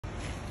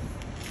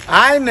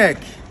INEC,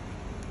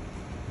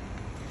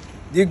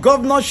 the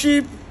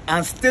governorship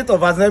and state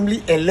of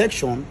assembly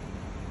election.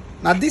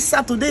 Now this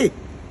Saturday,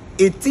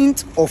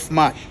 18th of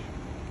March.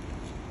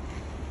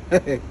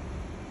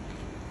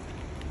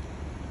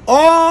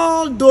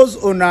 All those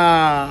on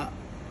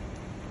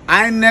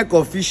INEC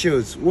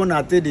officials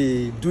wanna take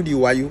the do the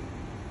wayo.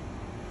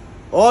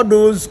 All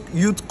those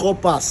youth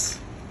corpers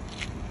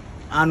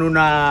and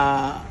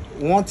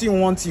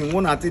wanting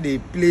wanna take they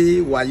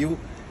play wayo,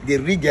 they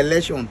rig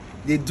election,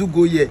 they do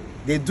go here,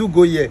 they do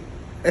go here.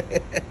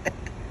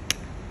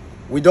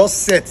 We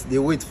just set the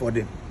wait for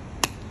them.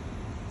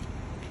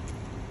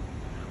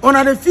 On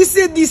the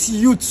visit this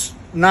youth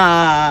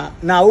now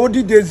old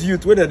days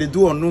youth whether they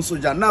do or no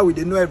soldier now we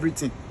they know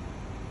everything.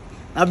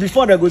 Now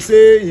before they go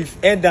say if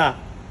elder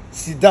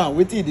sit down,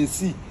 wait till they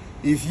see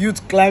if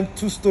youth climb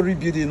 2-story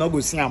building, not go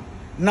see them.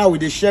 Now we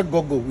they share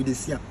gogo with the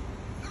see them.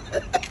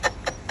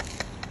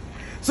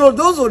 So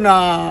those on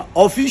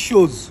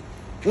officials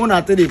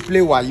wanna tell they play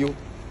wayo.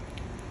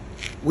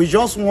 We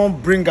just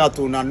want bring out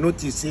on a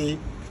notice say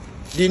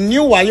the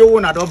new wayo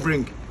wanna don't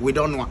bring, we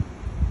don't want.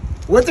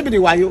 What to be the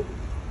wayo?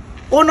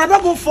 Una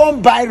don't go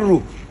form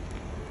Biro.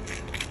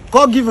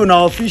 Call give on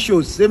our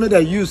officials, say me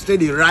that you stay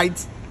the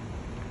right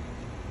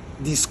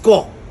the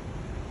score.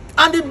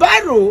 And the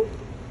Biro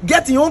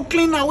get your own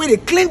cleaner where they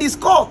clean the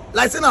score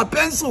like saying a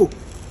pencil.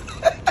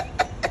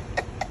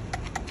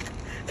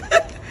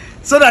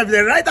 So that if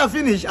the writer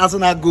finish, as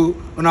on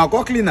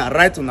go cleaner,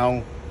 write on our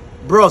own.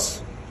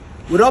 Bros,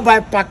 we don't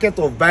buy packet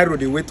of Biro,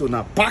 they wait on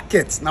a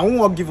packet. Now we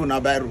won't give on a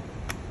Biro.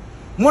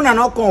 Mona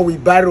not come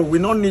with Biro, we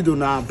don't need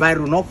on a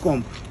Biro, not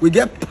come. We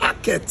get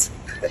packet.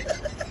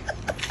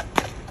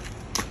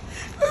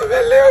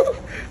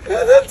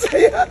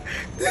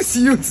 This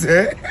youth,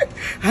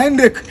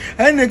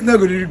 INEC not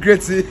going to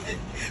regret it.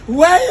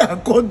 Why I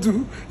can't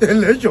do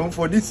election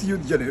for this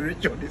youth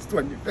generation this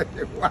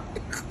 21st? Why?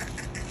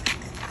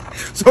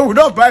 So we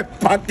don't buy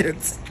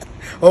packets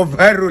of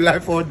Biro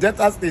like for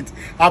Delta State.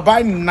 I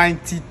buy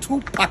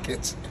 92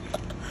 packets.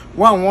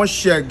 One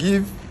share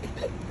give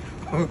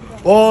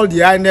all the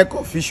INEC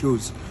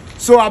officials.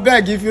 So I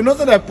beg, if you know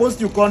that I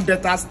post you come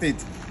Delta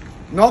State,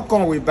 not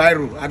come with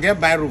Biro. I get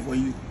Biro for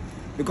you.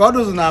 Because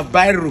those are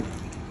Biro.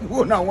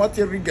 We now want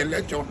to rig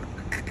election.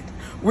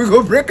 We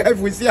go break if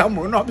we see them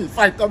will not be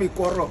fight, not be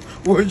quarrel.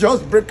 We'll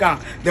just break her.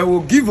 They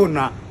will give on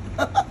our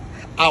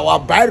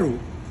Biro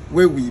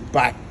where we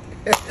buy.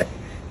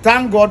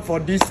 Thank God for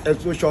this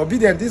social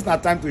obedience. This is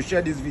not time to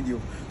share this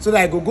video. So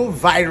that I go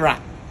viral.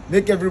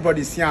 Make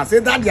everybody see and say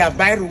that their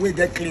Biro will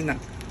get cleaner.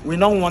 We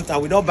don't want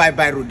that. We don't buy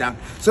Biro down.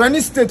 So any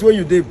state where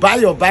you do, buy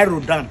your Biro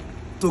down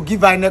to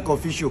give INEC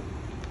official.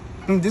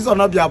 This will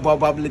not be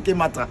about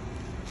matter.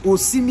 Or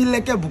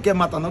similar bouquet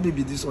matter not be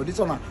this or this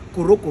one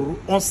koro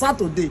on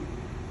Saturday.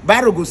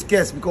 Biro go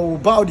scarce because we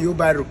buy the old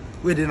Biro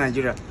within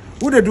Nigeria.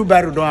 Who they do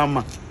Biro don't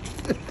hammer.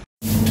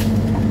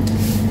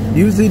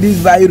 You see this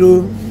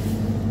Biro?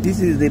 This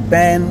is the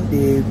pen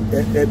the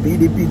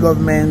PDP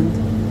government,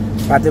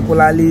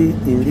 particularly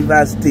in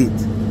Rivers State,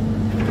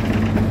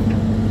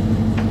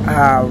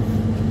 have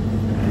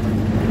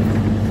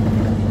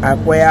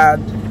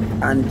acquired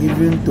and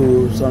given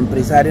to some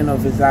presiding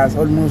officers,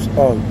 almost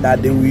all,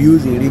 that they will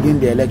use in rigging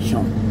the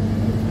election.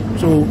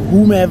 So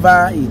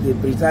whomever is the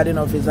presiding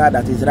officer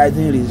that is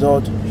writing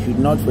result should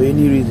not for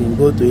any reason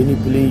go to any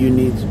polling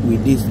unit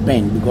with this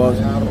pen, because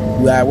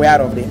we are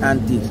aware of the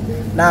antics.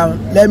 Now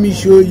let me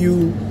show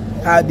you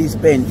how this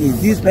pen is.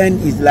 This pen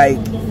is like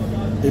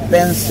a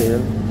pencil.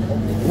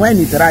 When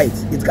it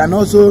writes, it can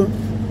also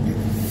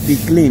be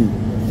cleaned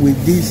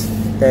with this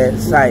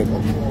side.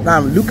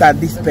 Now look at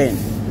this pen.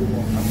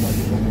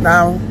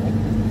 Now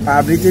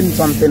I've written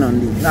something on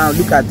this. Now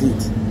look at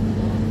it.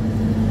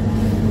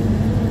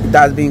 It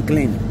has been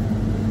cleaned.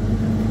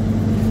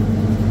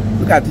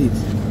 Look at it.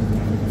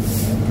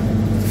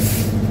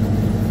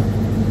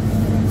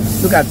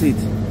 Look at it.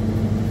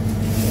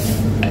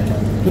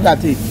 Look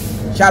at it.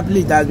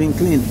 Sharply it has been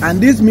cleaned. And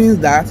this means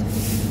that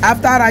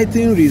after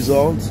writing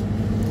results,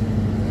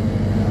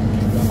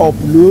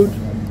 upload,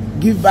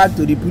 give back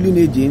to the polling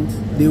agent,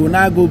 they will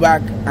now go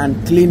back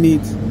and clean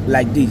it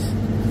like this.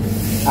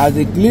 As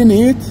they clean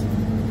it,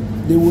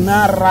 they will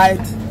now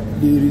write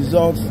the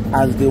results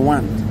as they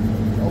want.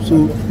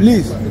 So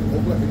please,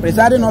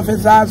 presiding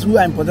officers who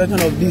are in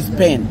possession of this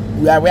pen,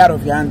 we are aware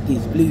of your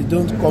antics. Please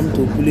don't come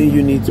to polling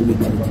units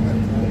with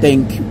it.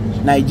 Thank you.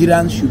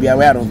 Nigerians should be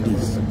aware of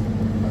this.